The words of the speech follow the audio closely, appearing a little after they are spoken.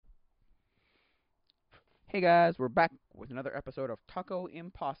Hey guys, we're back with another episode of Taco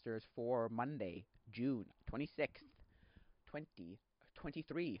Imposters for Monday, June 26th,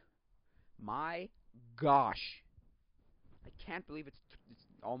 2023. My gosh, I can't believe it's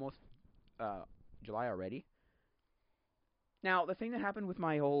almost uh, July already. Now, the thing that happened with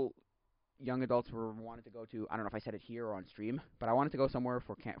my whole young adults were wanted to go to, I don't know if I said it here or on stream, but I wanted to go somewhere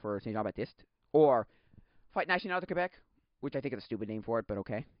for Saint Jean Baptiste or Fight National de Quebec, which I think is a stupid name for it, but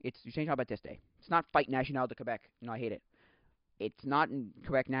okay. It's Saint Jean Baptiste Day. It's not Fight National de Quebec. No, I hate it. It's not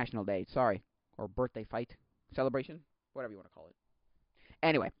Quebec National Day, sorry. Or birthday fight celebration, whatever you want to call it.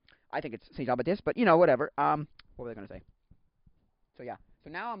 Anyway, I think it's Saint Jean Baptiste, but whatever. What were they gonna say? So yeah.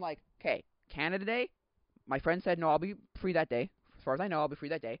 So now I'm like, okay, Canada Day. My friend said no, I'll be free that day. As far as I know, I'll be free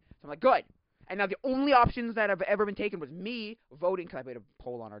that day. So I'm like, good. And now the only options that have ever been taken was me voting because I made a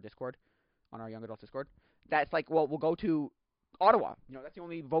poll on our Discord, on our young adults Discord. That's like, well, we'll go to Ottawa. That's the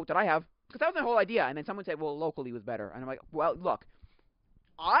only vote that I have because that was the whole idea. And then someone said, well, locally was better. And I'm like, well, look,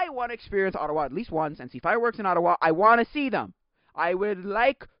 I want to experience Ottawa at least once and see fireworks in Ottawa. I want to see them. I would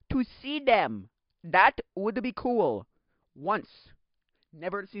like to see them. That would be cool. Once.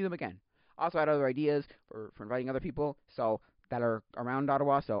 Never to see them again. Also, I had other ideas for inviting other people that are around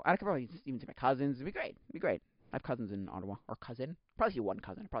Ottawa. So I could probably even see my cousins. It'd be great. It'd be great. I have cousins in Ottawa. Or cousin. Probably see one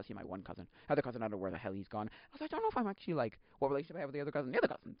cousin. Probably see my one cousin. Other cousin, I don't know where the hell he's gone. Also, I don't know if I'm actually like, what relationship I have with the other cousin. The other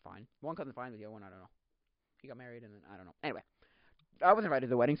cousin's fine. One cousin's fine with the other one, I don't know. He got married and then, I don't know. Anyway. I was invited to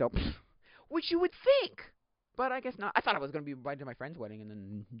the wedding, so which you would think, but I guess not. I thought I was going to be invited to my friend's wedding, and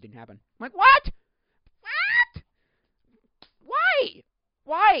then it didn't happen. I'm like, what? What? Why?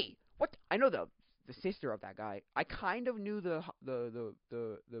 Why? What? I know the sister of that guy. I kind of knew the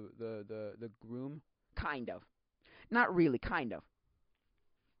groom, kind of, not really, kind of,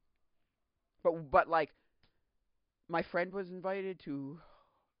 but like my friend was invited to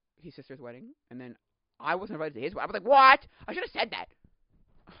his sister's wedding, and then I was invited to his. I was like, what? I should have said that.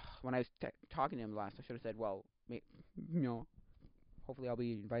 When I was talking to him last, I should have said, well, hopefully I'll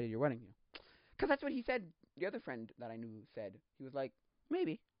be invited to your wedding. Because that's what he said. The other friend that I knew said. He was like,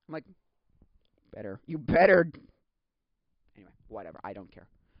 maybe. I'm like, better. You better. Anyway, whatever. I don't care.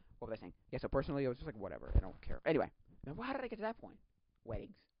 What was I saying? Yeah, so personally, I was just like, whatever. I don't care. Anyway, now how did I get to that point?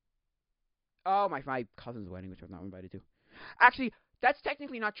 Weddings. Oh, my cousin's wedding, which I was not invited to. Actually, that's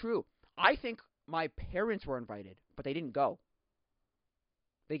technically not true. I think my parents were invited, but they didn't go.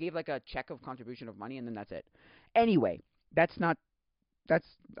 They gave like a check of contribution of money, and then that's it. Anyway, that's not. That's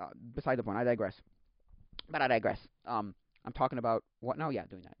beside the point. I digress. But I digress. I'm talking about what? No, yeah,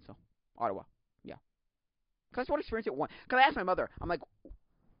 doing that. So Ottawa, yeah. Cause I just want to experience it once. Cause I asked my mother. I'm like,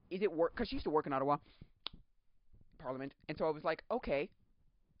 is it work? Cause she used to work in Ottawa Parliament, and so I was like, okay,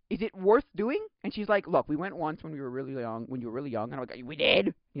 is it worth doing? And she's like, look, we went once when we were really young. When you were really young, and I'm like, we did.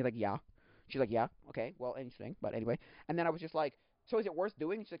 And you're like, yeah. She's like, yeah, okay, well, interesting, but anyway. And then I was just like, so is it worth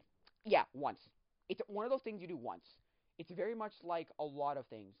doing? She's like, yeah, once. It's one of those things you do once. It's very much like a lot of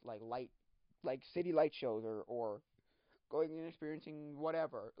things, like city light shows or going and experiencing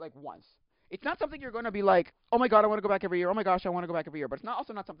whatever, like once. It's not something you're going to be like, oh my god, I want to go back every year. Oh my gosh, I want to go back every year. But it's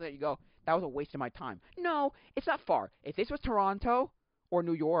also not something that you go, that was a waste of my time. No, it's not far. If this was Toronto or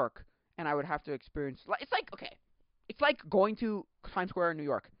New York, and I would have to experience, it's like okay, it's like going to Times Square in New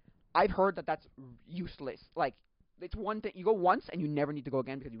York. I've heard that that's useless. Like it's one thing you go once and you never need to go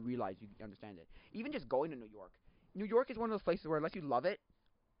again because you realize you understand it. Even just going to New York. New York is one of those places where unless you love it,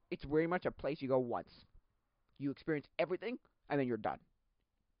 it's very much a place you go once. You experience everything and then you're done.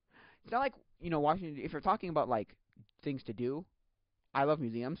 It's not like, Washington, if you're talking about like things to do, I love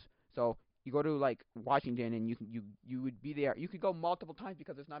museums. So you go to like Washington and you would be there. You could go multiple times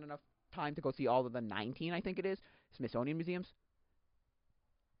because there's not enough time to go see all of the 19, I think it is, Smithsonian museums.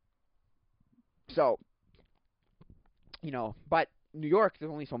 So, but New York,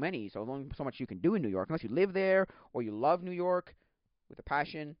 there's only so many, so there's only so much you can do in New York unless you live there or you love New York with a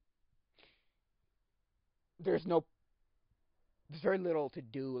passion. There's no, there's very little to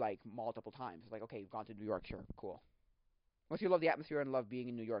do like multiple times. It's like, okay, you've gone to New York, sure, cool. Unless you love the atmosphere and love being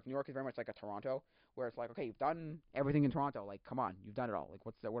in New York. New York is very much like a Toronto, where it's like, okay, you've done everything in Toronto. Like, come on, you've done it all. Like,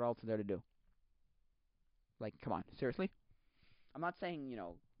 what else is there to do? Like, come on, seriously? I'm not saying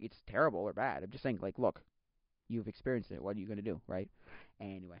it's terrible or bad. I'm just saying like, look, you've experienced it. What are you gonna do, right?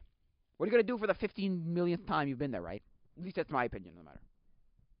 Anyway, what are you gonna do for the 15 millionth time you've been there, right? At least that's my opinion on the matter.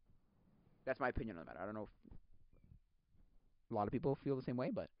 That's my opinion on the matter. I don't know if a lot of people feel the same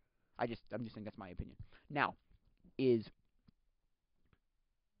way, but I'm just saying that's my opinion. Now, is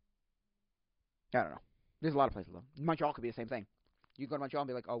I don't know. There's a lot of places though. Montreal could be the same thing. You go to Montreal and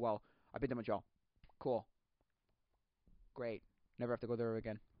be like, oh well, I've been to Montreal. Cool, great. Never have to go there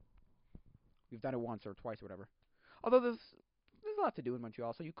again. We've done it once or twice or whatever. Although there's a lot to do in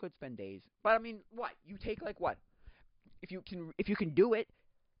Montreal, so you could spend days. But I mean, what you take like what if you can do it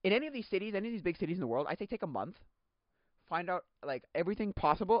in any of these cities, any of these big cities in the world, I say take a month, find out like everything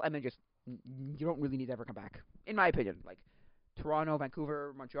possible, and then just you don't really need to ever come back. In my opinion, like Toronto,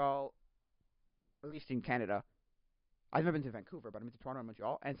 Vancouver, Montreal, at least in Canada. I've never been to Vancouver, but I've been to Toronto and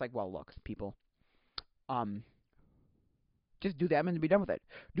Montreal, and it's like, well, look, people, um, just do them and be done with it.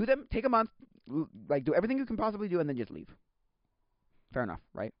 Do them, take a month, like do everything you can possibly do, and then just leave. Fair enough,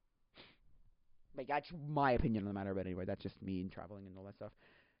 right? Like that's my opinion on the matter, but anyway, that's just me and traveling and all that stuff.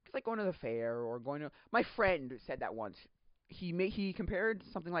 It's like going to the fair or going to. My friend said that once. He compared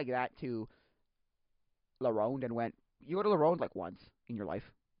something like that to La Ronde and went, "You go to La Ronde like once in your life."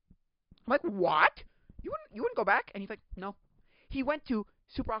 I'm like, "What? You wouldn't go back?" And he's like, "No." He went to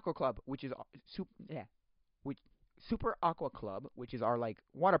Super Aqua Club, which is which Super Aqua Club, which is our like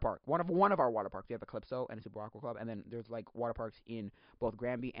water park, one of our water parks. We have a Calypso and a Super Aqua Club, and then there's like water parks in both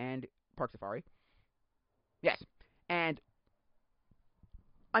Granby and Park Safari. Yes, and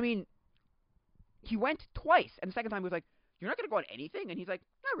I mean, he went twice, and the second time he was like, "You're not gonna go on anything," and he's like,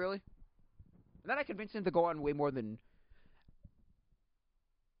 "Not really." And then I convinced him to go on way more than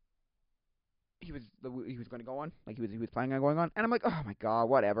he was going to go on, like he was planning on going on, and I'm like, oh my god,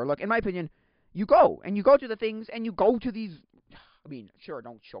 whatever. Look, in my opinion, you go to the things, and you go to these. I mean, sure,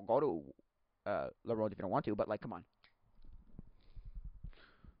 don't go to La Road if you don't want to, but like, come on.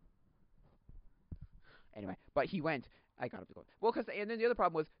 Anyway, but he went. I got him to go. Well, and then the other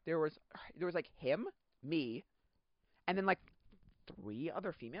problem was there was like him, me, and then like three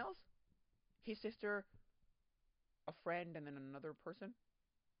other females. His sister, a friend, and then another person.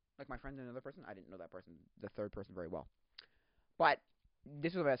 Like my friend and another person. I didn't know that person, the third person, very well. But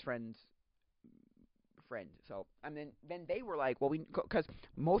this was my best friend's friend. So and then they were like, well, because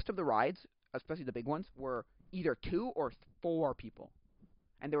most of the rides, especially the big ones, were either two or four people,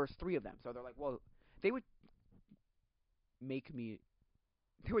 and there was three of them. So they're like, well, they would make me.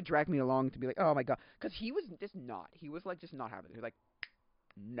 They would drag me along to be like, oh my god, because he was just not. He was like just not having it. He was like,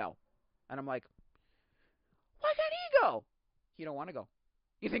 no, and I'm like, why can't he go? He don't want to go.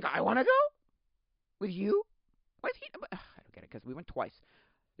 You think I want to go with you? Why is he? I don't get it because we went twice.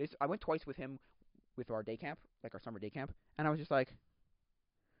 I went twice with him with our day camp, like our summer day camp, and I was just like,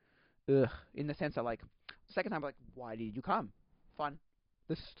 ugh. In the sense that like, the second time, I'm like, why did you come? Fun.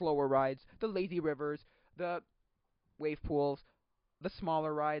 The slower rides, the lazy rivers, the wave pools, the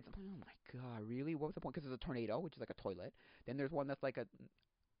smaller rides. I'm like, oh my god, really? What was the point? Because there's a tornado, which is like a toilet. Then there's one that's like a.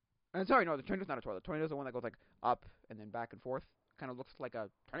 Sorry, no, the tornado's not a toilet. The tornado's the one that goes like up and then back and forth. Kind of looks like a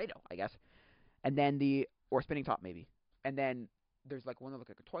tornado, I guess. And then or spinning top maybe. And then there's like one that looks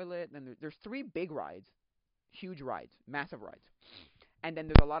like a toilet. And then there's three big rides, huge rides, massive rides. And then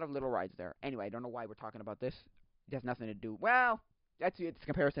there's a lot of little rides there. Anyway, I don't know why we're talking about this. It has nothing to do. Well, it's a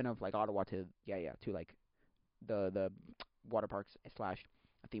comparison of like Ottawa to to like the water parks slash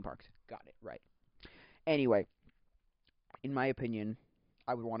theme parks. Got it right. Anyway, in my opinion,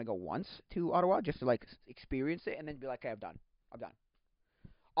 I would want to go once to Ottawa just to like experience it and then be like, okay, I'm done.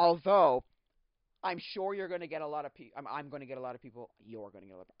 Although I'm sure you're going to get a lot of people. I'm going to get a lot of people. You're going to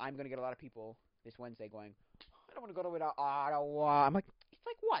get a lot. I'm going to get a lot of people this Wednesday going, I don't want to go to Ottawa. I'm like, it's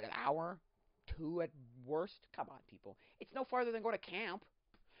like what, an hour, two at worst. Come on, people. It's no farther than going to camp.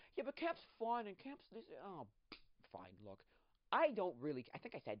 Yeah, but camp's fun and camp's this. Oh, fine. Look, I don't really. I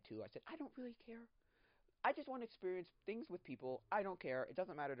think I said two. I said I don't really care. I just want to experience things with people. I don't care. It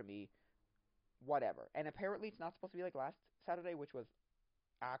doesn't matter to me. Whatever. And apparently, it's not supposed to be like last Saturday, which was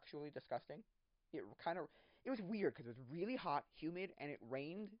actually disgusting. It kind of it was weird because it was really hot, humid, and it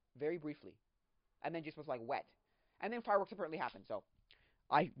rained very briefly, and then just was like wet. And then fireworks apparently happened, so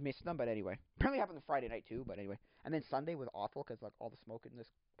I missed them. But anyway, apparently happened on Friday night too. But anyway, and then Sunday was awful because like all the smoke in this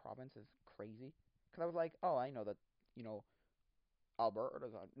province is crazy. Because I was like, oh, I know that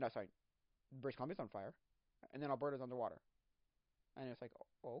Alberta's on no sorry, British Columbia's on fire, and then Alberta's underwater, and it's like,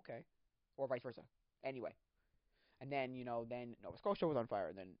 oh okay, or vice versa. Anyway, and then then Nova Scotia was on fire,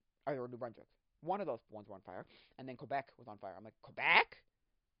 and then or New Brunswick. One of those ones were on fire, and then Quebec was on fire. I'm like, Quebec?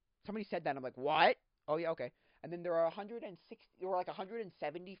 Somebody said that, and I'm like, what? Oh yeah, okay. And then there are 160, there were like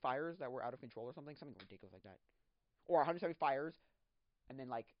 170 fires that were out of control or something ridiculous like that, or 170 fires, and then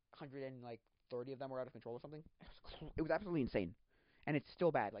like 130 of them were out of control or something. It was absolutely insane, and it's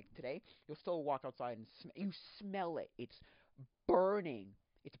still bad. Like today, you'll still walk outside and you smell it. It's burning.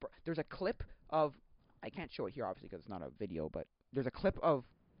 There's a clip of, I can't show it here obviously because it's not a video, but there's a clip of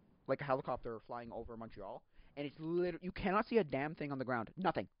like a helicopter flying over Montreal, and it's literally you cannot see a damn thing on the ground.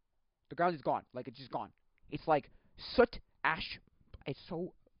 Nothing. The ground is gone. Like it's just gone. It's like soot, ash. It's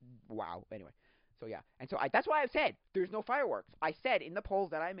so wow. Anyway, so yeah, and so that's why I said there's no fireworks. I said in the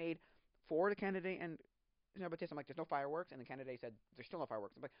polls that I made for the candidate and I'm like, there's no fireworks, and the candidate said there's still no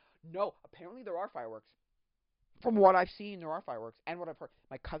fireworks. I'm like, no, apparently there are fireworks. From what I've seen, there are fireworks, and what I've heard.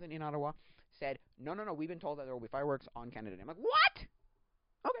 My cousin in Ottawa said, no, no, no, we've been told that there will be fireworks on Canada Day. I'm like, what?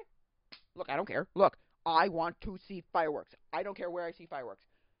 Okay. Look, I don't care. Look, I want to see fireworks. I don't care where I see fireworks.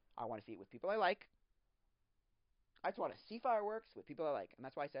 I want to see it with people I like. I just want to see fireworks with people I like, and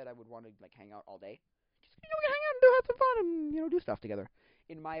that's why I said I would want to like hang out all day. Just hang out and have some fun and do stuff together.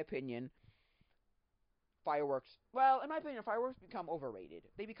 In my opinion, fireworks. Well, in my opinion, fireworks become overrated.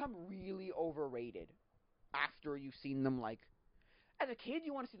 They become really overrated after you've seen them like. As a kid,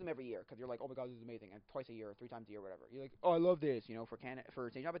 you want to see them every year because you're like, oh my god, this is amazing, and twice a year, or 3 times a year, whatever. You're like, oh, I love this, for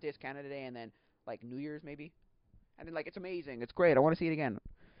St. Jean Baptiste, Canada Day, and then like New Year's maybe, and then like it's amazing, it's great, I want to see it again.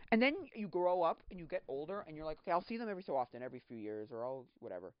 And then you grow up and you get older, and you're like, okay, I'll see them every so often, every few years, or I'll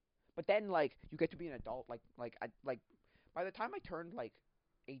whatever. But then like you get to be an adult, like by the time I turned like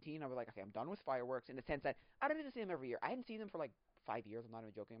 18, I was like, okay, I'm done with fireworks in the sense that I don't need to see them every year. I hadn't seen them for like 5 years. I'm not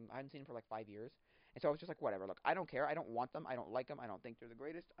even joking. I hadn't seen them for like 5 years. And so I was just like, whatever. Look, I don't care. I don't want them. I don't like them. I don't think they're the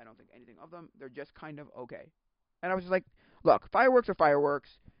greatest. I don't think anything of them. They're just kind of okay. And I was just like, look, fireworks are fireworks.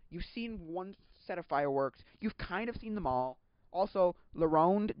 You've seen one set of fireworks. You've kind of seen them all. Also, La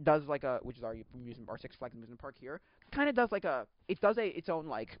Ronde does like which is our Six Flags amusement park here, kind of does like its own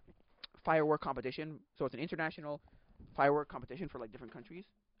like firework competition. So it's an international firework competition for like different countries.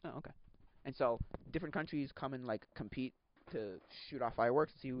 Oh, okay. And so different countries come and like compete to shoot off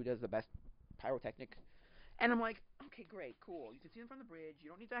fireworks to see who does the best pyrotechnic. And I'm like, okay, great, cool. You can see them from the bridge. You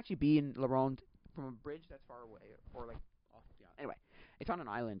don't need to actually be in La Ronde from a bridge that's far away or like off. Yeah. Anyway, it's on an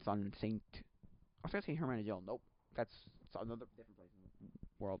island. It's on Saint. I was gonna say Hermanagil. Nope, that's another different place in the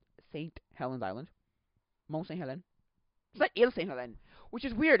world. Saint Helens Island, Mont Saint Helen. It's not Ile Saint Helen, which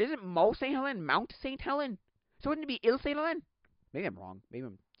is weird. Isn't Mont Saint Helen Mount Saint Helen? So wouldn't it be Ile Saint Helen? Maybe I'm wrong.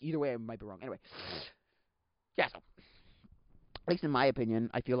 Either way, I might be wrong. Anyway, yeah. So, at least in my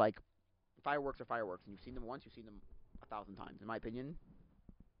opinion, I feel like fireworks are fireworks, and you've seen them once, you've seen them 1,000 times. In my opinion,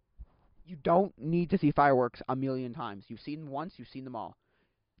 you don't need to see fireworks a million times. You've seen them once, you've seen them all.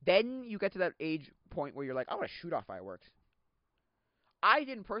 Then you get to that age point where you're like, I want to shoot off fireworks. I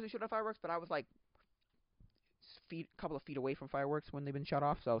didn't personally shoot off fireworks, but I was like a couple of feet away from fireworks when they've been shut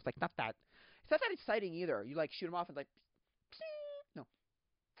off, so it's like not that. It's not that exciting either. You like shoot them off and it's like, no,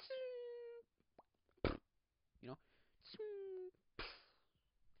 you know,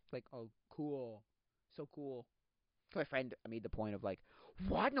 like, oh, cool, so cool. My friend made the point of like,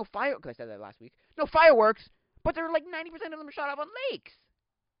 what? No fire? Because I said that last week. No fireworks, but they're like 90% of them are shot off on lakes,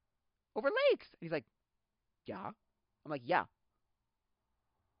 over lakes. And he's like, yeah. I'm like, yeah,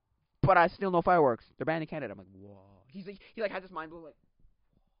 but I still no fireworks. They're banned in Canada. I'm like, whoa. He like has this mind blow like,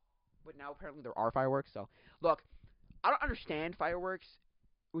 but now apparently there are fireworks. So look, I don't understand fireworks.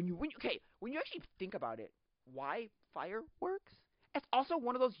 When you actually think about it, why fireworks? It's also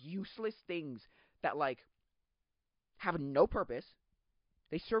one of those useless things that like have no purpose.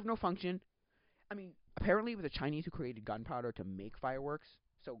 They serve no function. I mean, apparently it was the Chinese who created gunpowder to make fireworks.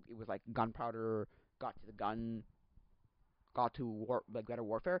 So it was like gunpowder got to the gun, got to better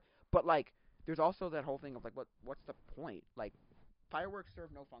warfare. But like, there's also that whole thing of like, what's the point? Like, fireworks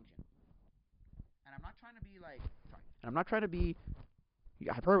serve no function. And I'm not trying to be like, sorry. And I'm not trying to be use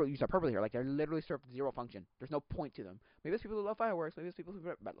hyperbole here. Like, they literally serve zero function. There's no point to them. Maybe there's people who love fireworks. Maybe there's people who,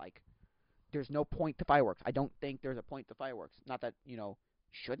 but like, there's no point to fireworks. I don't think there's a point to fireworks. Not that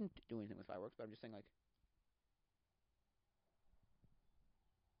shouldn't do anything with fireworks, but I'm just saying like.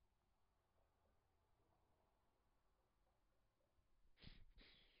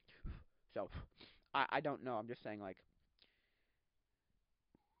 So, I don't know. I'm just saying like.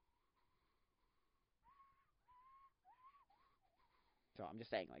 So I'm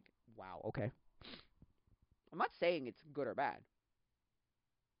just saying like, wow, okay. I'm not saying it's good or bad.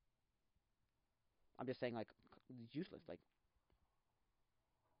 I'm just saying like, it's useless. Like,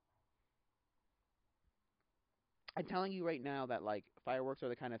 I'm telling you right now that like fireworks are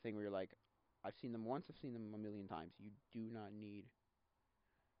the kind of thing where you're like, I've seen them once, I've seen them a million times. You do not need.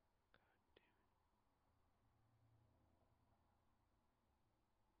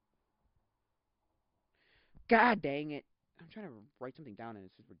 God dang it! I'm trying to write something down and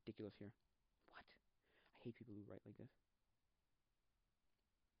it's just ridiculous here. What? I hate people who write like this.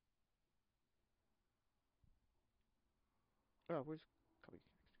 Oh, where's copy?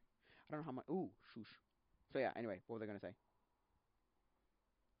 I don't know how much. Ooh, shoosh. So yeah. Anyway, what was I gonna say?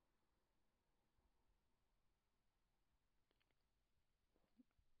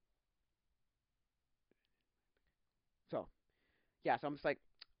 So yeah. So I'm just like,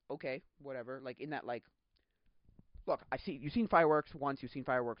 okay, whatever. Like in that like, look, you've seen fireworks once, you've seen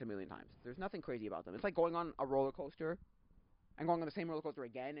fireworks a million times. There's nothing crazy about them. It's like going on a roller coaster and going on the same roller coaster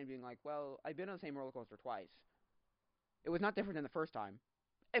again and being like, well, I've been on the same roller coaster twice. It was not different than the first time.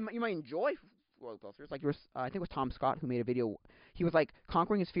 And you might enjoy roller coasters. Like I think it was Tom Scott who made a video. He was like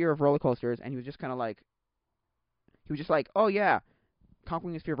conquering his fear of roller coasters, and he was just kind of like, he was just like, oh yeah,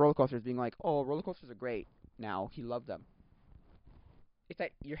 conquering his fear of roller coasters, being like, oh, roller coasters are great. Now he loved them. It's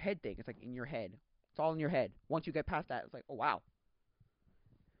that your head thing. It's like in your head. It's all in your head. Once you get past that, it's like, oh wow.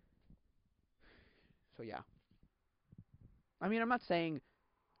 So yeah. I mean, I'm not saying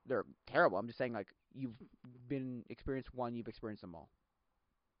they're terrible. I'm just saying like you've been experienced one, you've experienced them all.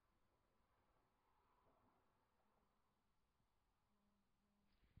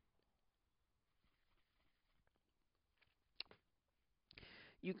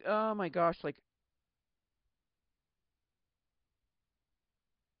 Oh my gosh, like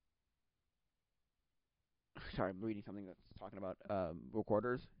sorry, I'm reading something that's talking about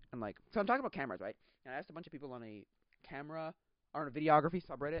recorders and like so I'm talking about cameras, right? And I asked a bunch of people on a camera or on a videography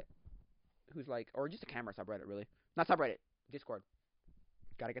subreddit who's like, or just a camera subreddit, really, not subreddit, Discord.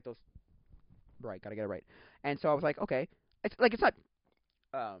 Gotta get those right, gotta get it right. And so I was like, okay, it's not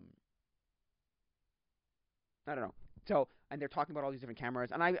um I don't know. So and they're talking about all these different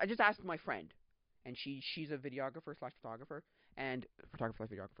cameras, and I just asked my friend, and she's a videographer slash photographer and photographer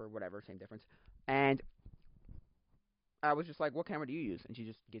slash videographer, whatever, same difference. And I was just like, what camera do you use? And she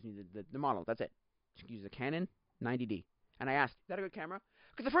just gives me the model. That's it. She uses a Canon 90D. And I asked, is that a good camera?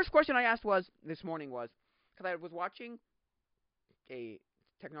 Because the first question I asked this morning was, because I was watching a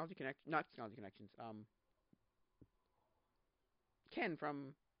not Technology Connections, Ken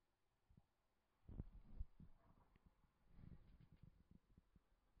from,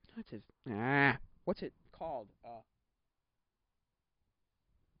 what's his, what's it called? Go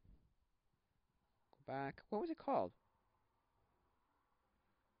back. What was it called?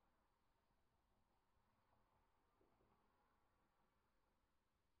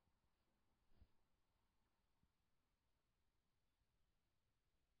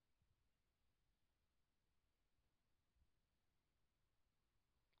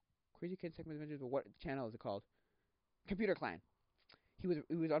 Crazy Kid Segment Adventures, but what channel is it called? Computer Clan. He was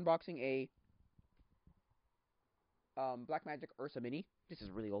unboxing a Blackmagic Ursa Mini. This is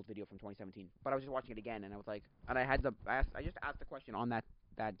a really old video from 2017, but I was just watching it again, and I was like, and I just asked the question on that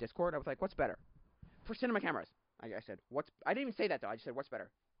Discord. I was like, what's better for cinema cameras? I said, I didn't even say that though. I just said, what's better,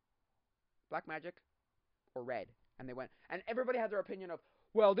 Blackmagic or Red? And they went, and everybody had their opinion of,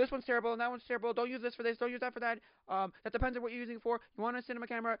 well, this one's terrible and that one's terrible. Don't use this for this. Don't use that for that. That depends on what you're using it for. You want a cinema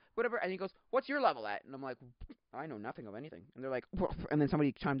camera, whatever. And he goes, what's your level at? And I'm like, I know nothing of anything. And they're like, and then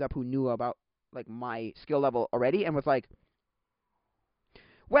somebody chimed up who knew about like my skill level already and was like,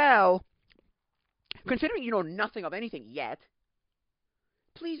 well, considering you know nothing of anything yet,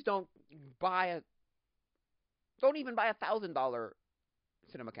 please don't even buy $1,000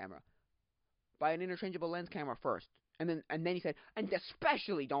 cinema camera. Buy an interchangeable lens camera first, and then he said, and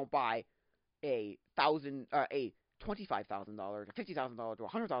especially don't buy a $25,000 or $50,000 or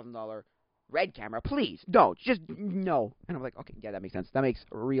 $100,000 Red camera, please. No, just no. And I'm like, okay, yeah, that makes sense. That makes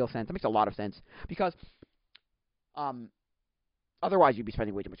real sense. That makes a lot of sense because um otherwise, you'd be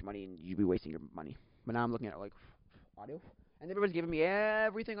spending way too much money and you'd be wasting your money. But now I'm looking at it like audio, and everybody's giving me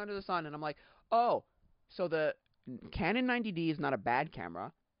everything under the sun, and I'm like, oh, so the Canon 90D is not a bad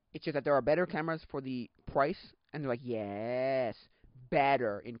camera. It's just that there are better cameras for the price, and they're like, yes,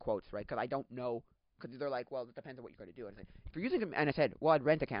 better in quotes, right? Because I don't know. Because they're like, well, it depends on what you're going to do. And I said, if you're using, and I said, well, I'd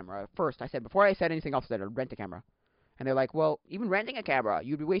rent a camera first. I said before I said anything else, I said I'd rent a camera. And they're like, well, even renting a camera,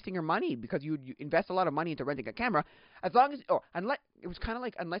 you'd be wasting your money because you invest a lot of money into renting a camera. As long as, unless, it was kind of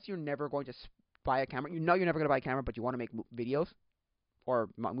like, unless you're never going to buy a camera, you know you're never going to buy a camera, but you want to make videos or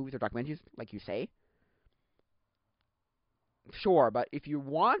movies or documentaries, like you say. Sure, but if you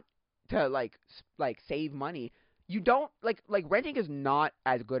want to, like save money, you don't, like renting is not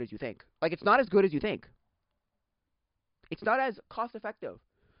as good as you think. Like, it's not as good as you think. It's not as cost effective.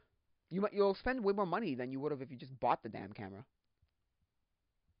 You'll spend way more money than you would have if you just bought the damn camera,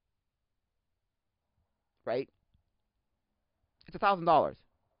 right? It's $1,000.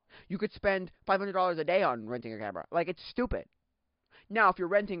 You could spend $500 a day on renting a camera. Like, it's stupid. Now, if you're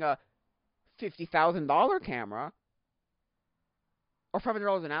renting a $50,000 camera, or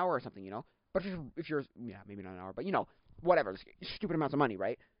 $500 an hour or something, But if you're yeah, maybe not an hour, but whatever, stupid amounts of money,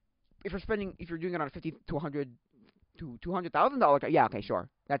 right? If you're doing it on a 50 to 100 to $200,000, yeah, okay, sure.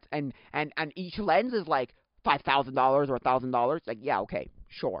 That's and each lens is like $5,000 or $1,000. Like, yeah, okay,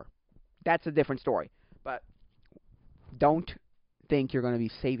 sure. That's a different story. But don't think you're going to be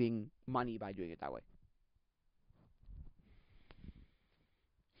saving money by doing it that way.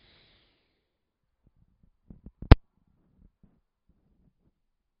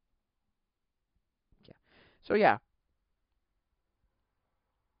 Yeah. So yeah.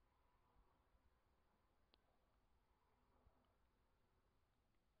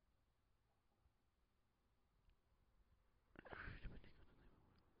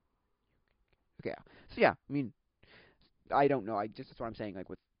 Okay. Yeah. So yeah. I mean, I don't know. I just that's what I'm saying. Like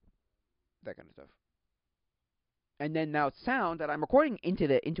with that kind of stuff. And then now sound that I'm recording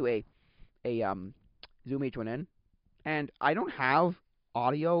into a Zoom H1n, and I don't have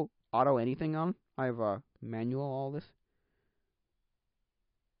auto anything on. I have manual all this.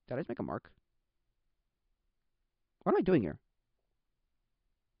 Did I just make a mark? What am I doing here?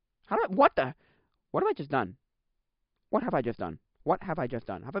 How do I, what the what have I just done? What have I just done? What have I just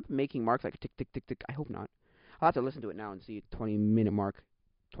done? Have I been making marks like tick tick tick tick? I hope not. I'll have to listen to it now and see 20-minute mark,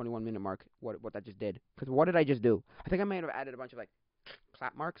 21-minute mark. What that just did? Because what did I just do? I think I might have added a bunch of like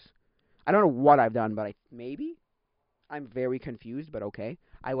clap marks. I don't know what I've done, but maybe I'm very confused. But okay,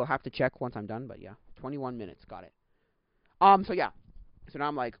 I will have to check once I'm done. But yeah, 21 minutes, got it. So yeah, so now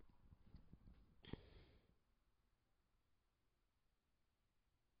I'm like,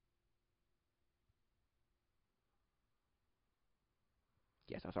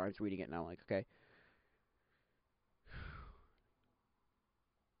 yes, I'm sorry, I'm just reading it now. Like, okay,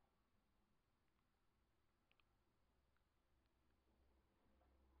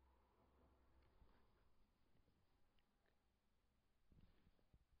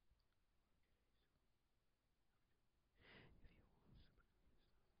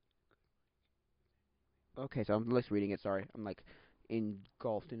 okay, so I'm just reading it. Sorry, I'm like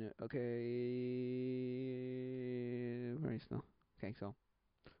engulfed in it. Okay, very slow. Okay, so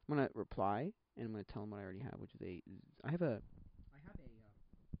I'm gonna reply and I'm gonna tell him what I already have, which is I have a Rode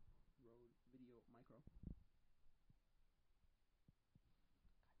Video Micro.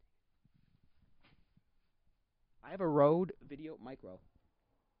 I have a Rode Video Micro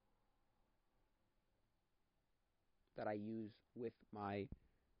that I use with my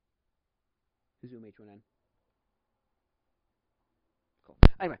Zoom H1n. Cool.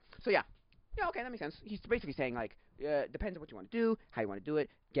 Anyway, so yeah. Yeah, okay, that makes sense. He's basically saying, like, depends on what you want to do, how you want to do it.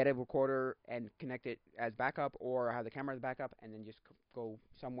 Get a recorder and connect it as backup, or have the camera as backup, and then just go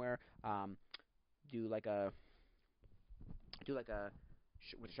somewhere. Do like a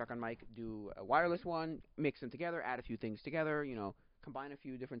with a shotgun mic. Do a wireless one. Mix them together. Add a few things together. Combine a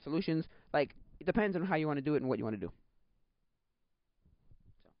few different solutions. Like, it depends on how you want to do it and what you want to do.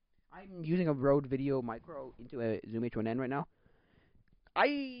 So I'm using a Rode Video Micro into a Zoom H1n right now.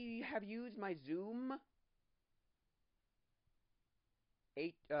 I have used my Zoom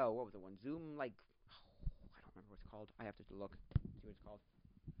 8. Oh, what was the one? Zoom, like, I don't remember what it's called. I have to look. See what it's called.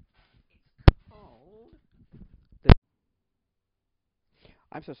 It's called.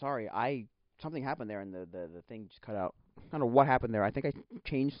 I'm so sorry. Something happened there, and the thing just cut out. I don't know what happened there. I think I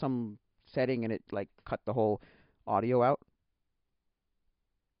changed some setting, and it like cut the whole audio out.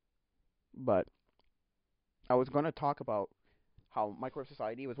 But I was gonna talk about how Micro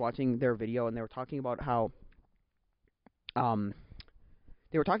Society was watching their video, and they were talking about how um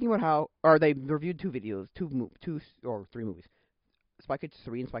or they reviewed two videos, two or three movies. Spy Kids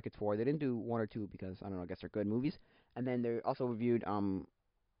 3 and Spy Kids 4. They didn't do 1 or 2 because I don't know. I guess they're good movies. And then they also reviewed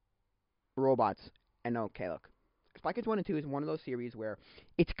robots. And okay, look, Spy Kids 1 and 2 is one of those series where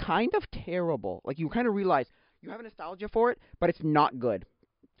it's kind of terrible. Like, you kind of realize you have a nostalgia for it, but it's not good.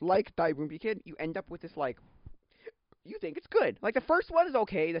 Like Die Wimpy Kid, you end up with this, like, you think it's good. Like, the first one is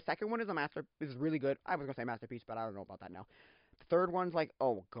okay. The second one is really good. I was gonna say masterpiece, but I don't know about that now. The third one's like,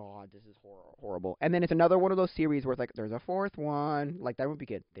 oh god, this is horrible. And then it's another one of those series where it's like, there's a fourth one. Like that would be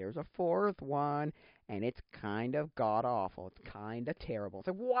good. There's a fourth one, and it's kind of god awful. It's kind of terrible. It's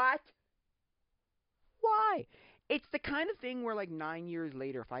like, what? Why? It's the kind of thing where like 9 years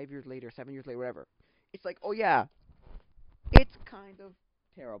later, 5 years later, 7 years later, whatever. It's like, oh yeah, it's kind of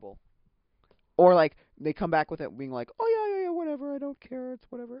terrible. Or like they come back with it being like, oh yeah, yeah, yeah, whatever. I don't care. It's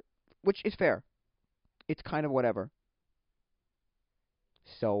whatever. Which is fair. It's kind of whatever.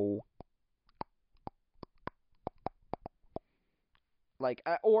 So like,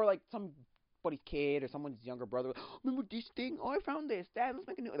 or like somebody's kid or someone's younger brother. Remember this thing? Oh, I found this. Dad, let's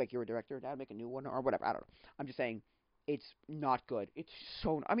make a new. Like you're a director. Dad, make a new one or whatever. I don't know. I'm just saying, it's not good. It's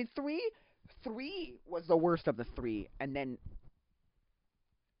so. I mean, three was the worst of the three, and then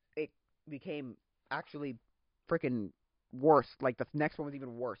it became actually freaking worse. Like the next one was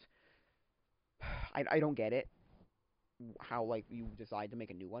even worse. I don't get it. How like you decide to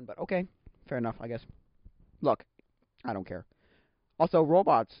make a new one, but okay, fair enough, I guess. Look, I don't care. Also,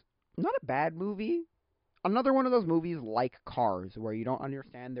 Robots, not a bad movie. Another one of those movies like Cars, where you don't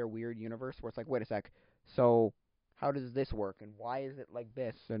understand their weird universe, where it's like, wait a sec, so how does this work, and why is it like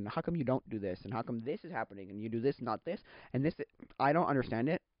this, and how come you don't do this, and how come this is happening, and you do this, not this, and this, I don't understand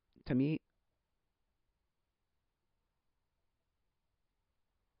it. To me,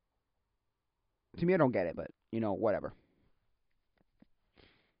 I don't get it, but, whatever.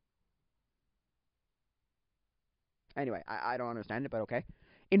 Anyway, I don't understand it, but okay.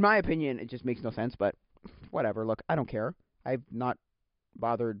 In my opinion, it just makes no sense, but whatever. Look, I don't care. I've not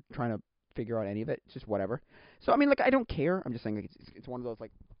bothered trying to figure out any of it. It's just whatever. So I mean, like, I don't care. I'm just saying, like, it's one of those,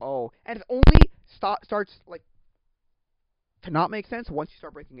 like, oh, and it only starts like to not make sense once you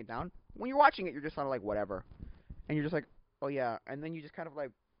start breaking it down. When you're watching it, you're just kind of like whatever, and you're just like, oh yeah, and then you just kind of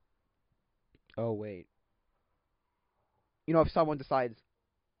like, oh wait, if someone decides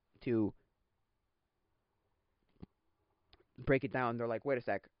to break it down, they're like, wait a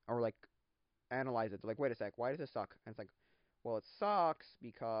sec, or like analyze it. They're like, wait a sec, why does this suck? And it's like, well, it sucks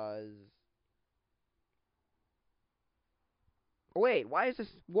because. Wait, why is this?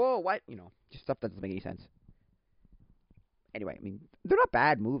 Whoa, what? Just stuff that doesn't make any sense. Anyway, I mean, they're not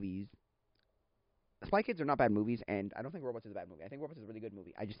bad movies. Spy Kids are not bad movies, and I don't think Robots is a bad movie. I think Robots is a really good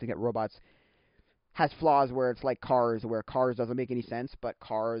movie. I just think that Robots has flaws where it's like Cars, where Cars doesn't make any sense, but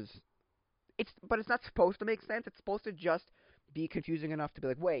it's not supposed to make sense. It's supposed to just be confusing enough to be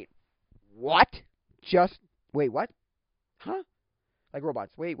like, wait, what? Just wait, what? Huh? Like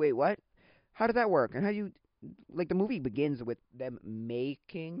Robots. Wait, what? How did that work? And how do you like the movie begins with them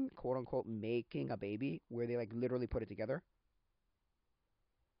making, quote unquote, making a baby where they like literally put it together.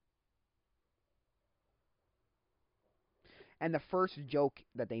 And the first joke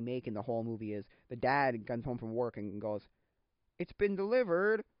that they make in the whole movie is the dad comes home from work and goes, "It's been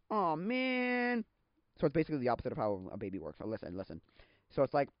delivered." Oh man. So it's basically the opposite of how a baby works. So listen. So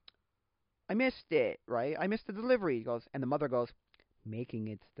it's like, I missed it, right? I missed the delivery. He goes, and the mother goes, "Making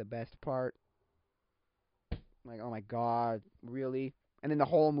it's the best part." Like, oh my god, really? And then the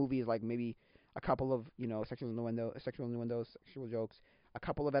whole movie is like maybe a couple of sexual innuendos, sexual jokes, a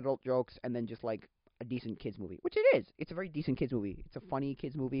couple of adult jokes, and then just like a decent kids movie, which it is. It's a very decent kids movie. It's a funny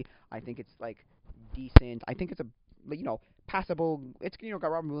kids movie. I think it's like decent. I think it's a like, passable. It's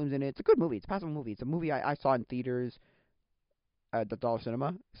got Robin Williams in it. It's a good movie. It's a passable movie. It's a movie I saw in theaters at the Dollar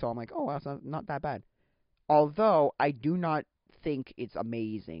Cinema. So I'm like, oh, wow, it's not that bad. Although I do not think it's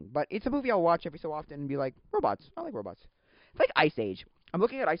amazing, but it's a movie I'll watch every so often and be like, robots. I like robots. It's like Ice Age. I'm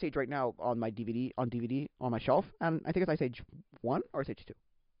looking at Ice Age right now on my DVD on my shelf, and I think it's Ice Age 1 or Ice Age 2.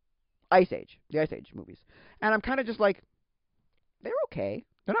 Ice Age, the Ice Age movies, and I'm kind of just like, they're okay.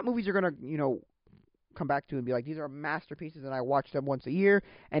 They're not movies you're gonna come back to and be like, these are masterpieces, and I watch them once a year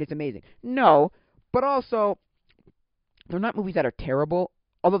and it's amazing. No, but also they're not movies that are terrible.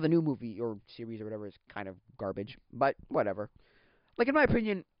 Although the new movie or series or whatever is kind of garbage, but whatever. Like in my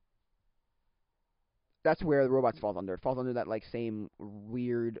opinion, that's where the robots falls under. It falls under that like same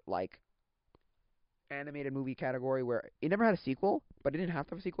weird like animated movie category where it never had a sequel, but it didn't have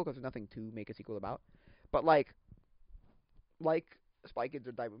to have a sequel because there's nothing to make a sequel about. But like Spy Kids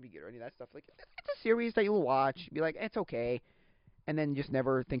or Diamond Gear or any of that stuff, like it's a series that you'll watch, be like it's okay, and then just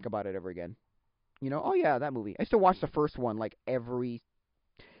never think about it ever again. Oh yeah, that movie. I used to watch the first one like every.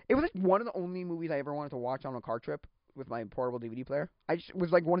 It was like one of the only movies I ever wanted to watch on a car trip with my portable DVD player. It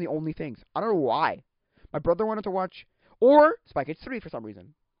was like one of the only things. I don't know why. My brother wanted to watch, or Spy Kids 3 for some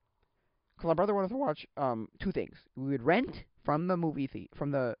reason. Because my brother wanted to watch two things. We would rent from the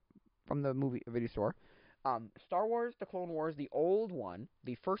from the movie video store, Star Wars: The Clone Wars, the old one,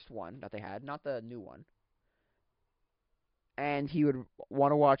 the first one that they had, not the new one. And he would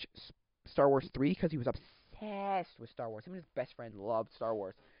want to watch Star Wars 3 because he was obsessed with Star Wars. Him and his best friend loved Star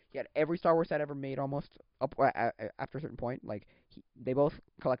Wars. He had every Star Wars set ever made almost up after a certain point. Like they both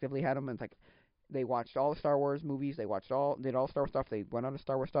collectively had them, and it's like they watched all the Star Wars movies. They did all Star Wars stuff. They went on to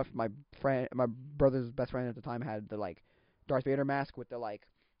Star Wars stuff. My brother's best friend at the time had the like Darth Vader mask with the like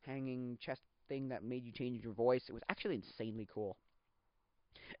hanging chest thing that made you change your voice. It was actually insanely cool.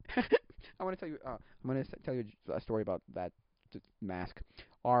 I want to tell you. I'm going to tell you a story about that mask.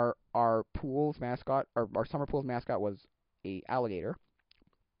 Our pool's mascot, our summer pool's mascot was a alligator,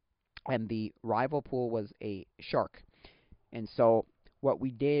 and the rival pool was a shark. And so what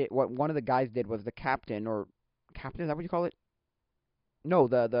one of the guys did was the captain or captain is that what you call it? No,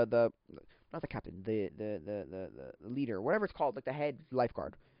 the not the captain, the leader, whatever it's called, like the head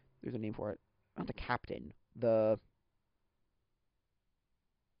lifeguard. There's a name for it. Not the captain. The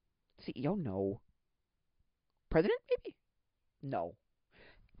CEO? No. President? Maybe? No.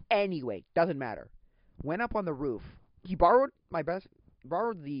 Anyway, doesn't matter. Went up on the roof. He borrowed my best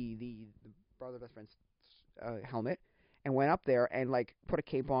borrowed the brother best friend's helmet and went up there and like put a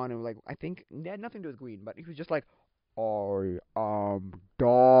cape on and like I think it had nothing to do with green, but he was just like, I am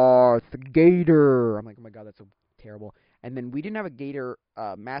Darth Gator. I'm like, oh my god, that's so terrible. And then we didn't have a Gator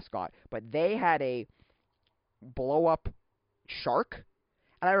mascot, but they had a blow up shark.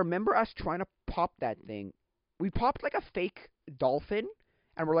 And I remember us trying to pop that thing. We popped like a fake dolphin,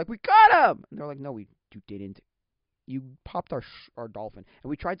 and we're like, we got him. And they're like, no, you didn't. You popped our dolphin, and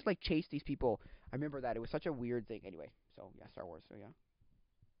we tried to like chase these people. I remember that it was such a weird thing. Anyway, so yeah, Star Wars. So yeah,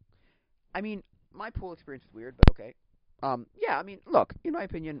 I mean, my pool experience was weird, but okay. Yeah, I mean, look, in my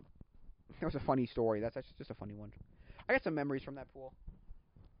opinion, it was a funny story. That's just a funny one. I got some memories from that pool.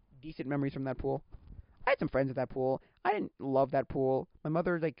 Decent memories from that pool. I had some friends at that pool. I didn't love that pool. My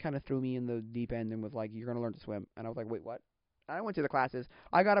mother like kind of threw me in the deep end and was like, "You're gonna learn to swim," and I was like, "Wait, what?" I went to the classes.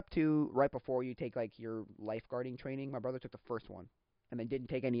 I got up to right before you take like your lifeguarding training. My brother took the first one, and then didn't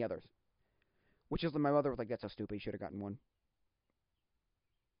take any others. Which is my mother was like, "That's so stupid. You should have gotten one."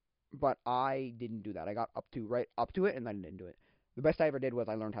 But I didn't do that. I got right up to it, and then didn't do it. The best I ever did was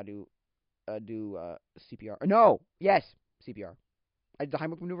I learned how to do CPR. No, yes, CPR. I did the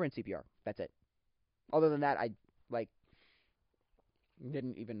Heimlich maneuver and CPR. That's it. Other than that, I like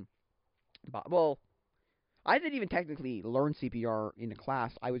didn't even. Well, I didn't even technically learn CPR in the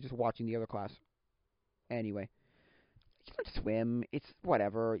class. I was just watching the other class. Anyway, you learn to swim. It's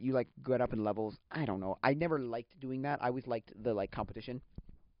whatever. You like get up in levels. I don't know. I never liked doing that. I always liked the like competition.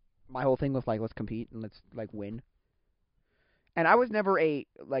 My whole thing was like, let's compete and let's like win. And I was never a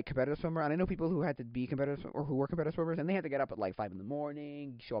like competitive swimmer. And I know people who had to be competitive or who were competitive swimmers, and they had to get up at like 5 in the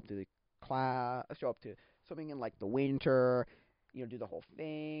morning, show up to the class, show up to swimming in like the winter, do the whole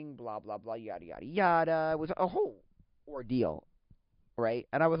thing, blah blah blah, yada yada yada. It was a whole ordeal, right?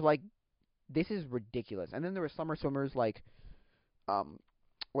 And I was like, this is ridiculous. And then there were summer swimmers like,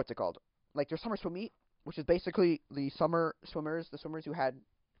 what's it called? Like there's summer swim meet, which is basically the summer swimmers, the swimmers who had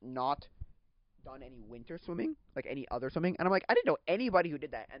not done any winter swimming, like any other swimming. And I'm like, I didn't know anybody who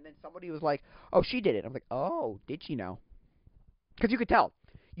did that. And then somebody was like, oh, she did it. I'm like, oh, did she now? Because you could tell.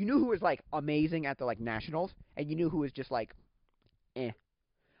 You knew who was like amazing at the like nationals, and you knew who was just like, eh.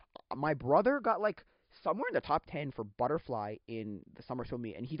 My brother got like somewhere in the top 10 for butterfly in the summer swim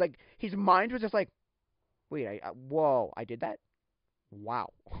meet, and he like his mind was just like, wait, whoa, I did that?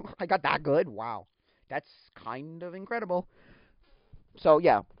 Wow, I got that good? Wow, that's kind of incredible. So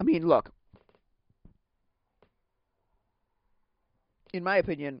yeah, I mean, look, in my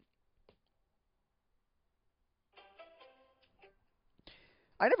opinion,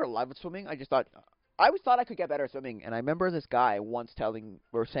 I never loved swimming. I always thought I could get better at swimming, and I remember this guy once telling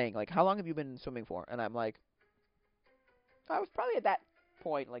or saying like, "How long have you been swimming for?" And I'm like, I was probably at that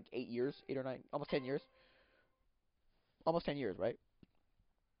point like 8 years, 8 or 9, almost 10 years, almost 10 years, right?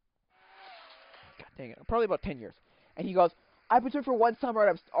 God dang it, probably about 10 years. And he goes, "I've been swimming for one summer,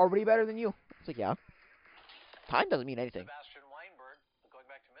 and I'm already better than you." It's like, yeah, time doesn't mean anything,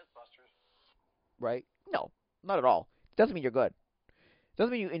 right? No, not at all. It doesn't mean you're good. It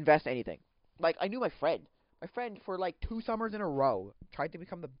doesn't mean you invest anything. Like I knew my friend. My friend for like 2 summers in a row tried to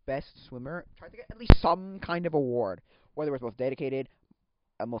become the best swimmer. Tried to get at least some kind of award, whether it was most dedicated,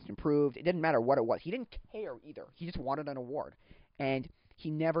 most improved. It didn't matter what it was. He didn't care either. He just wanted an award, and he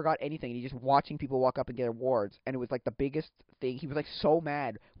never got anything. And he just watching people walk up and get awards, and it was like the biggest thing. He was like so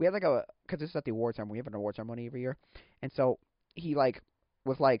mad. We had like because this is at the award ceremony. We have an award ceremony every year, and so he like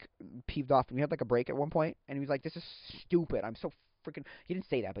was like peeved off. And we had like a break at one point, and he was like, "This is stupid. I'm so freaking." He didn't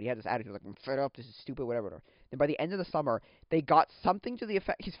say that, but he had this attitude like, "I'm fed up. This is stupid. Whatever." Then by the end of the summer, they got something to the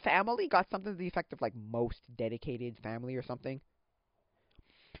effect. His family got something to the effect of like most dedicated family or something.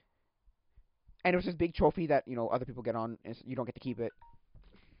 And it was this big trophy that other people get on, and you don't get to keep it.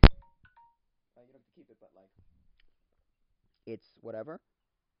 You don't get to keep it, but like it's whatever.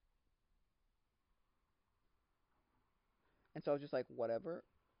 And so I was just like whatever.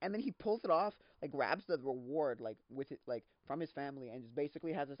 And then he pulls it off, like grabs the reward, like with it, like from his family, and just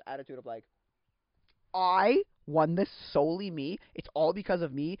basically has this attitude of like, I won this solely me. It's all because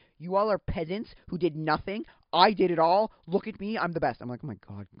of me. You all are peasants who did nothing. I did it all. Look at me. I'm the best. I'm like, oh my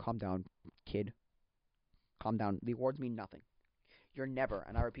god, calm down, kid. Calm down. The awards mean nothing. You're never,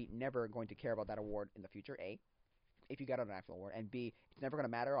 and I repeat, never going to care about that award in the future, A, if you get an actual award, and B, it's never going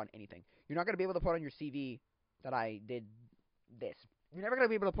to matter on anything. You're not going to be able to put on your CV that I did this. You're never going to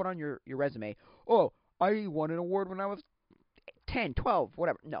be able to put on your resume, oh, I won an award when I was 10, 12,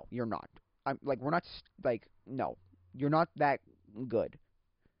 whatever. No, you're not. I'm like, we're not, like, no. You're not that good.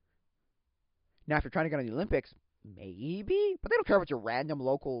 Now, if you're trying to get on the Olympics, maybe, but they don't care about your random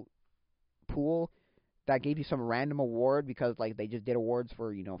local pool that gave you some random award because like they just did awards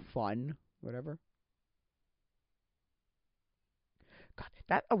for fun, whatever. God,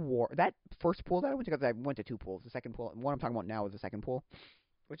 that award, that first pool that I went to, because I went to two pools. The second pool, and what I'm talking about now is the second pool,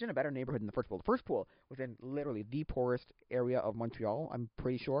 which is in a better neighborhood than the first pool. The first pool was in literally the poorest area of Montreal. I'm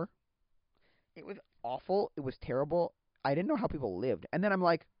pretty sure. It was awful. It was terrible. I didn't know how people lived, and then I'm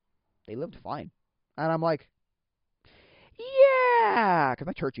like, they lived fine, and I'm like, yeah, because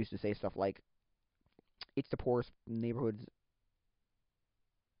my church used to say stuff like, it's the poorest neighborhoods,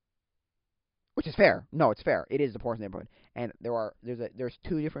 which is fair. No, it's fair. It is the poorest neighborhood, and there's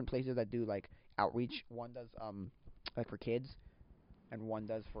two different places that do like outreach. One does like for kids, and one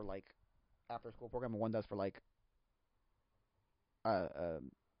does for like after school program, and one does for uh, uh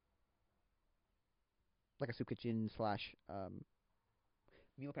like a soup kitchen slash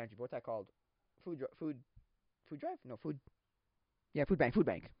meal pantry. What's that called? Food drive? No, food. Yeah, food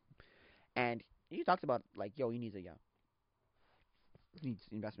bank. And he talks about like, yo, he needs needs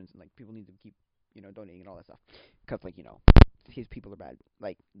investments, and like people need to keep donating and all that stuff, because like his people are bad.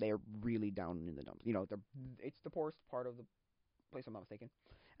 Like they're really down in the dumps. It's the poorest part of the place, if I'm not mistaken.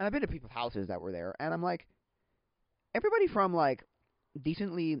 And I've been to people's houses that were there, and I'm like, everybody from like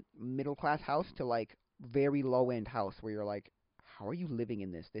decently middle class house to like very low end house where you're like, how are you living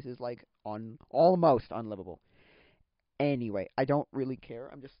in this? This is like almost unlivable. Anyway, I don't really care.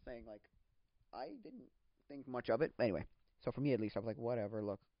 I'm just saying like I didn't think much of it. Anyway, so for me at least, I was like, whatever.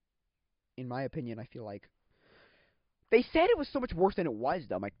 Look, in my opinion, I feel like they said it was so much worse than it was.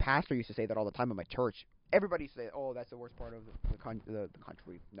 Though my pastor used to say that all the time at my church. Everybody say, "Oh, that's the worst part of the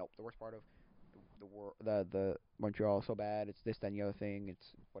country." Nope, the worst part of the Montreal is so bad. It's this, that, and the other thing.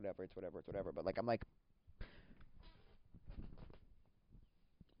 It's whatever. It's whatever. It's whatever. But like, I'm like,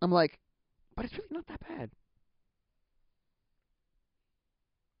 but it's really not that bad.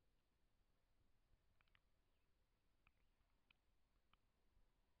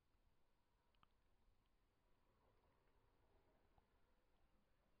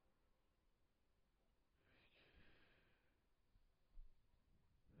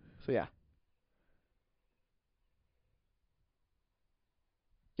 So yeah,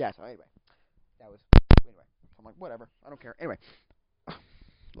 yeah. So anyway, that was anyway. So I'm like, whatever. I don't care. Anyway,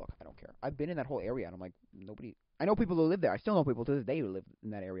 look, I don't care. I've been in that whole area, and I'm like, nobody. I know people who live there. I still know people to this day who live in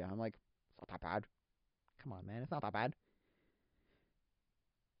that area. I'm like, it's not that bad. Come on, man, it's not that bad.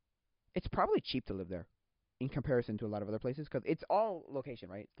 It's probably cheap to live there in comparison to a lot of other places because it's all location,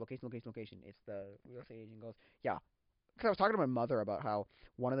 right? Location, location, location. It's the real estate agent goes, yeah. Because I was talking to my mother about how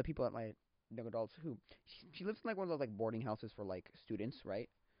one of the people at my young adults who she lives in like one of those like boarding houses for like students, right?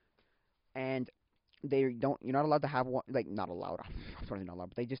 And they don't. You're not allowed to have one. Like not allowed. I'm sorry, not allowed.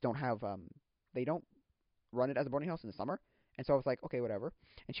 But they just don't have. They don't run it as a boarding house in the summer. And so I was like, okay, whatever.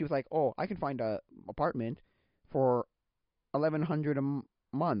 And she was like, oh, I can find a apartment for 1,100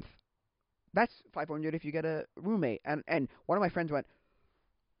 month. That's 500 if you get a roommate. And one of my friends went,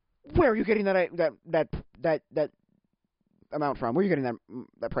 where are you getting that amount from? Where are you getting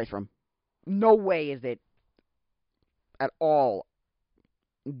that price from? No way is it at all.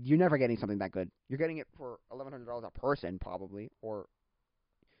 You're never getting something that good. You're getting it for $1,100 a person probably, or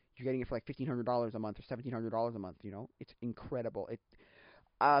you're getting it for like $1,500 a month or $1,700 a month. It's incredible.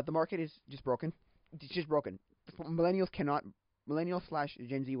 The market is just broken. It's just broken. Millennials slash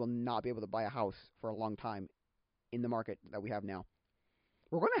Gen Z will not be able to buy a house for a long time in the market that we have now.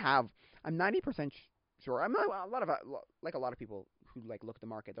 We're going to have. I'm 90% sure. I'm not a lot of like a lot of people who like look at the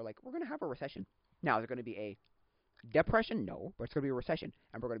market. They're like, we're going to have a recession. Now, is it going to be a depression? No, but it's going to be a recession,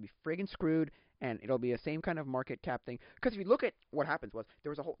 and we're going to be friggin' screwed. And it'll be the same kind of market cap thing. Because if you look at what happens was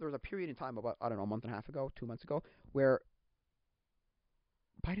there was a period in time about I don't know a month and a half ago, 2 months ago, where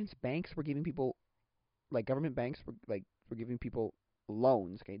Biden's banks were giving people like government banks were giving people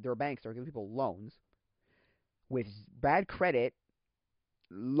loans. Okay, there are banks that are giving people loans with bad credit,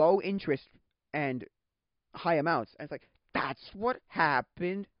 low interest, and high amounts. And it's like, that's what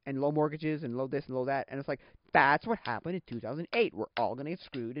happened, and low mortgages and low this and low that. And it's like, that's what happened in 2008. We're all going to get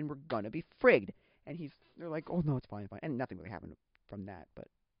screwed and we're going to be frigged. And they're like, oh no, it's fine, fine. And nothing really happened from that. But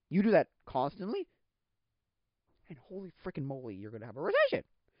you do that constantly, and holy freaking moly, you're going to have a recession.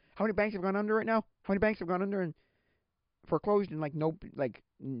 How many banks have gone under right now? How many banks have gone under and foreclosed and like no, like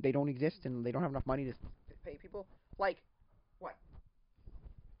they don't exist and they don't have enough money to pay people? Like, what,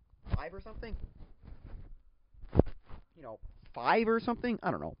 five or something? you know, five or something.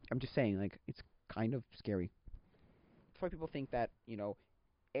 I don't know. I'm just saying, like, it's kind of scary. That's why people think that,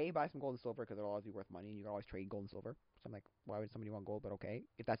 buy some gold and silver because it'll always be worth money, and you can always trade gold and silver. So I'm like, why would somebody want gold? But okay,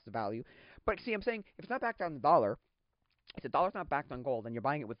 if that's the value. But see, I'm saying if it's not backed down the dollar, If the dollar's not backed on gold and you're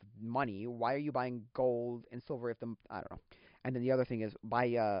buying it with money, why are you buying gold and silver if the I don't know. And then the other thing is buy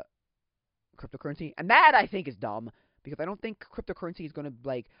cryptocurrency, and that I think is dumb because I don't think cryptocurrency is going to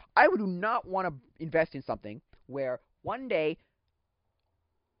like. I would not want to invest in something where one day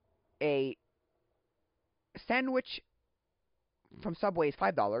a sandwich from Subway is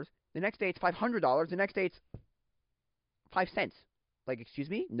 $5, the next day it's $500, the next day it's 5 cents. Like, excuse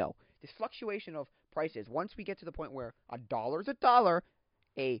me? No. This fluctuation of prices. Once we get to the point where a dollar's a dollar,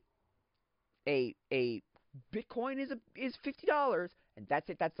 a a Bitcoin is $50, and that's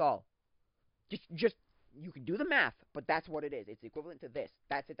it. That's all. Just you can do the math, but that's what it is. It's equivalent to this.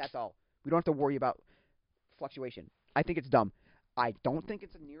 That's it. That's all. We don't have to worry about fluctuation. I think it's dumb. I don't think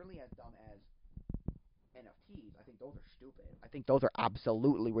it's nearly as dumb as NFTs. I think those are stupid. I think those are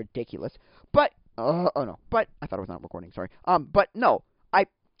absolutely ridiculous. But oh no. But I thought it was not recording. Sorry. But no.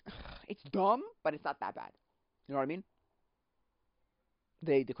 It's dumb, but it's not that bad. You know what I mean?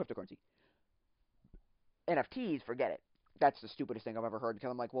 The cryptocurrency. NFTs, forget it. That's the stupidest thing I've ever heard because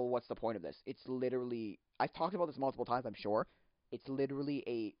I'm like, well, what's the point of this? It's literally, I've talked about this multiple times, I'm sure. It's literally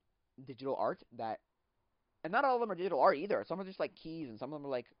a digital art that, and not all of them are digital art either. Some are just like keys and some of them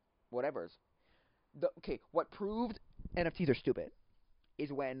are like whatever's. Okay, what proved NFTs are stupid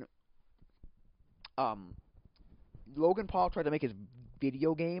is when Logan Paul tried to make his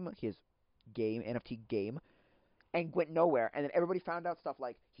video game, NFT game, and went nowhere. And then everybody found out stuff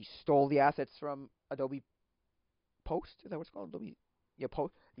like he stole the assets from Adobe Post. Is that what it's called? Adobe, yeah,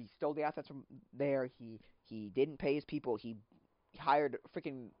 Post. He stole the assets from there. He didn't pay his people. He hired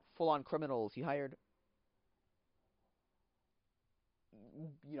freaking full-on criminals. He hired,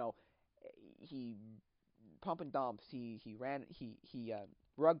 you know, he pump and dumps. He ran. He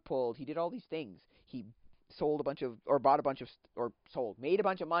rug pulled. He did all these things. He sold a bunch of, or bought a bunch of, or sold, made a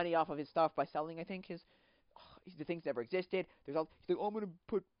bunch of money off of his stuff by selling, I think, his the things never existed. There's all he's like, oh, I'm gonna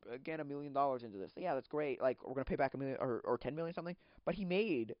put again $1 million into this. Yeah, that's great. Like we're gonna pay back $1 million or 10 million something. But he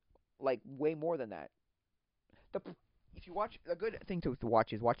made like way more than that. The if you watch a good thing to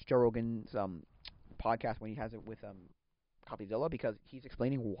watch is watch Joe Rogan's podcast when he has it with Copyzilla because he's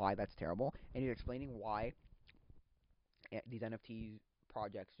explaining why that's terrible and he's explaining why these NFT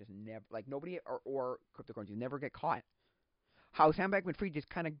projects just never like nobody or cryptocurrencies never get caught. How Sam Bankman-Fried just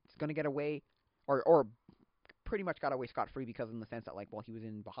kind of is gonna get away or pretty much got away scot-free because in the sense that, like, well, he was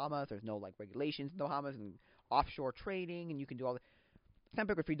in Bahamas. There's no, like, regulations in the Bahamas and offshore trading, and you can do all the... Sam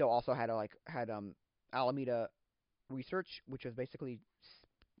Bankman-Fried, though, also had, Alameda Research, which was basically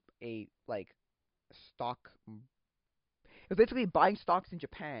a, like, stock... It was basically buying stocks in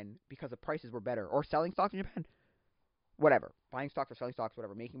Japan because the prices were better, or selling stocks in Japan. Whatever. Buying stocks or selling stocks,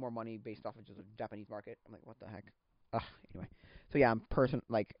 whatever. Making more money based off of just the Japanese market. I'm like, what the heck? Anyway. So, yeah,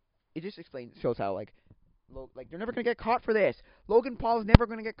 it just shows how, like, they're never going to get caught for this. Logan Paul is never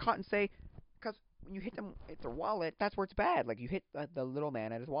going to get caught and say, because when you hit them at their wallet, that's where it's bad. Like, you hit the little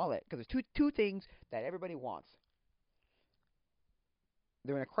man at his wallet. Because there's two things that everybody wants.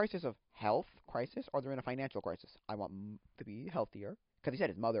 They're in a crisis of health crisis, or they're in a financial crisis. I want to be healthier. Because he said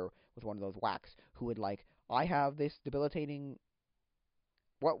his mother was one of those whacks who would, like, I have this debilitating,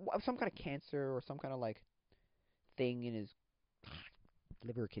 some kind of cancer or some kind of, like, thing in his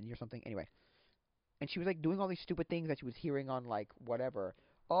liver or kidney or something. Anyway. And she was, like, doing all these stupid things that she was hearing on, like, whatever.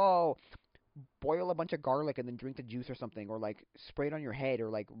 Oh, boil a bunch of garlic and then drink the juice or something. Or, like, spray it on your head. Or,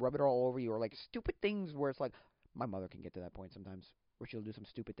 like, rub it all over you. Or, like, stupid things where it's like... My mother can get to that point sometimes. Where she'll do some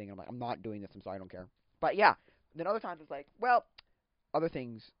stupid thing. And I'm like, I'm not doing this. I'm sorry. I don't care. But, yeah. Then other times it's like, well, other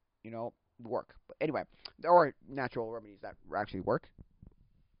things, work. But anyway. There are natural remedies that actually work.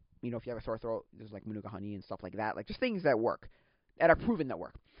 If you have a sore throat, there's, like, Manuka honey and stuff like that. Like, just things that work. That are proven that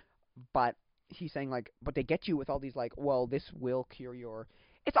work. But... he's saying, like, but they get you with all these, like, well, this will cure your...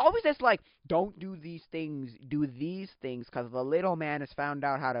 It's always this, like, don't do these things, do these things, because the little man has found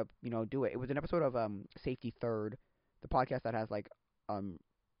out how to, do it. It was an episode of Safety Third, the podcast that has, like,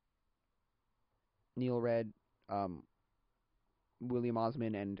 Neil Red, William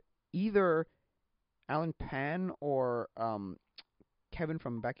Osman, and either Alan Pan or Kevin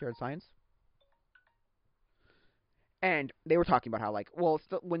from Backyard Science. And they were talking about how, like, well,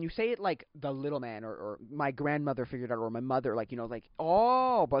 when you say it like the little man or my grandmother figured out or my mother, like, like,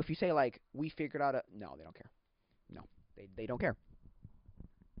 oh, but if you say, like, we figured out no, they don't care. No, they don't care.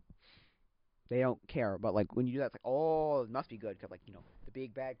 They don't care. But, like, when you do that, it's like, oh, it must be good because, like, the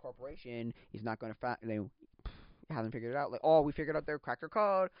big bad corporation is not going to, they hasn't figured it out. Like, oh, we figured out their cracker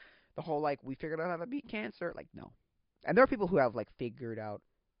code. The whole, like, we figured out how to beat cancer. Like, no. And there are people who have, like, figured out.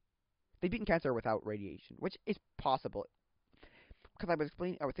 They've beaten cancer without radiation, which is possible. Because I was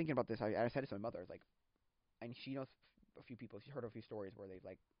thinking about this. I said it to my mother. I was like, and she knows a few people heard a few stories where they've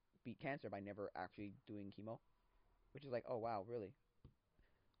like beat cancer by never actually doing chemo, which is like, oh wow, really?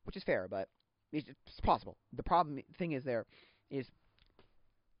 Which is fair, but it's possible. The problem thing is there is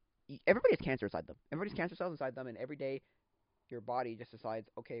everybody has cancer inside them. Everybody's cancer cells inside them, and every day your body just decides,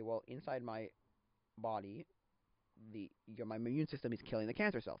 okay, well, inside my body, my immune system is killing the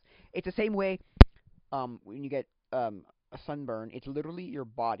cancer cells. It's the same way when you get a sunburn. It's literally your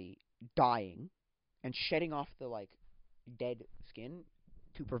body dying and shedding off the like dead skin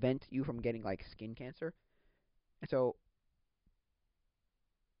to prevent you from getting like skin cancer. And so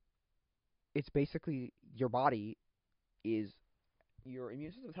it's basically your body is your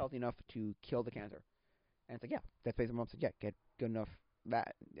immune system is healthy enough to kill the cancer. And it's like, yeah, that's basically what mom said. Yeah, get good enough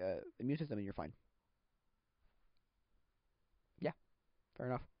that immune system and you're fine. Yeah, fair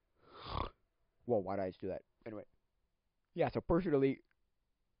enough. Well, why did I just do that? Anyway, yeah. So personally,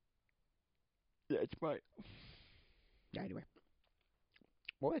 yeah, it's my yeah. Anyway,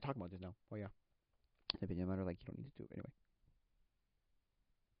 what was I talking about just now? Oh yeah, the video matter like you don't need to do it anyway.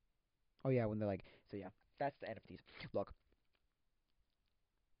 Oh yeah, when they're like, so yeah, that's the NFTs. Look,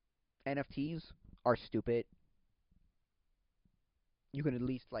 NFTs are stupid. You can at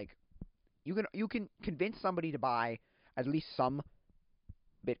least like you can convince somebody to buy at least some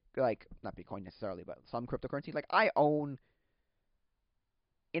like not Bitcoin necessarily, but some cryptocurrency. Like I own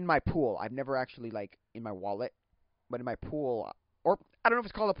in my pool. I've never actually like in my wallet, but in my pool, or I don't know if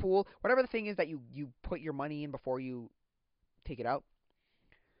it's called a pool. Whatever the thing is that you put your money in before you take it out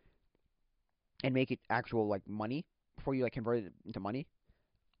and make it actual like money before you like convert it into money.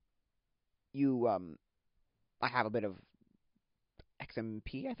 You I have a bit of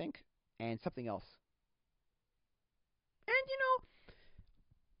XMP, I think, and something else. And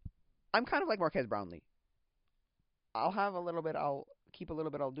I'm kind of like Marquez Brownlee. I'll have a little bit. I'll keep a little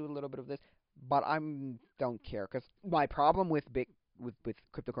bit. I'll do a little bit of this, but don't care because my problem with with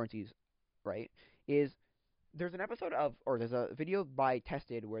cryptocurrencies, right, is there's an episode of or there's a video by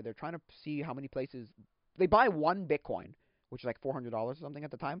Tested where they're trying to see how many places they buy one Bitcoin, which is like $400 or something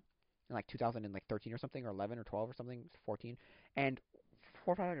at the time, in like 2013 or something, or 11 or 12 or something, 14, and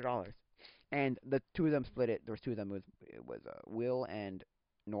 $400. And the two of them split it. There was two of them. It was Will and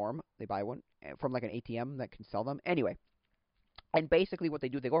Norm. They buy one from like an ATM that can sell them. Anyway, and basically what they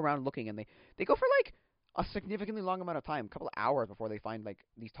do, they go around looking and they go for like a significantly long amount of time, a couple of hours before they find like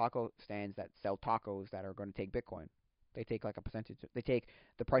these taco stands that sell tacos that are going to take Bitcoin. They take like a percentage. They take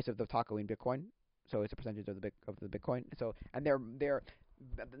the price of the taco in Bitcoin, so it's a percentage of the Bitcoin. So and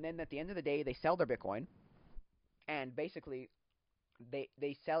and then at the end of the day they sell their Bitcoin, and basically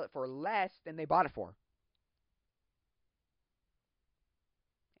they sell it for less than they bought it for.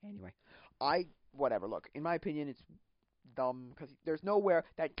 Anyway, I whatever. Look, in my opinion, it's dumb because there's nowhere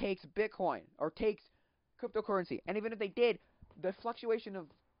that takes Bitcoin or takes cryptocurrency. And even if they did, the fluctuation of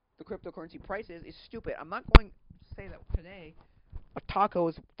the cryptocurrency prices is stupid. I'm not going to say that today a taco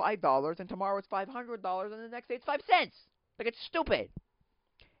is $5 and tomorrow it's $500 and the next day it's 5 cents. Like it's stupid.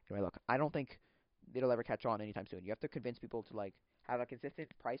 Anyway, look, I don't think it'll ever catch on anytime soon. You have to convince people to like have a consistent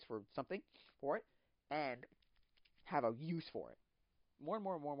price for something for it and have a use for it. More and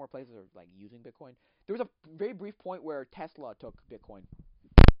more and more and more places are like using Bitcoin. There was a very brief point where Tesla took Bitcoin.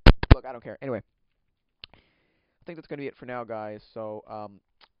 Look, I don't care. Anyway, I think that's gonna be it for now, guys. So,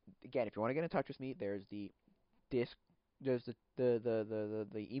 again, if you want to get in touch with me, there's the disc, there's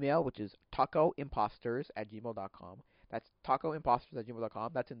the email, which is tacoimposters@gmail.com. That's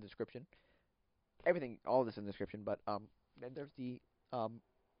tacoimposters@gmail.com. That's in the description. Everything, all of this in the description. But then there's the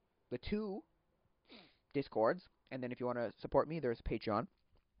two Discords, and then if you want to support me, there's Patreon.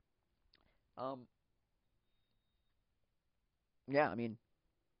 Um, yeah, I mean,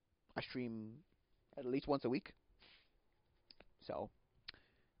 I stream at least once a week. So,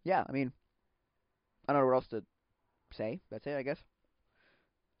 yeah, I mean, I don't know what else to say. That's it, I guess.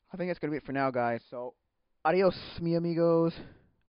 I think that's going to be it for now, guys. So, adios, mi amigos.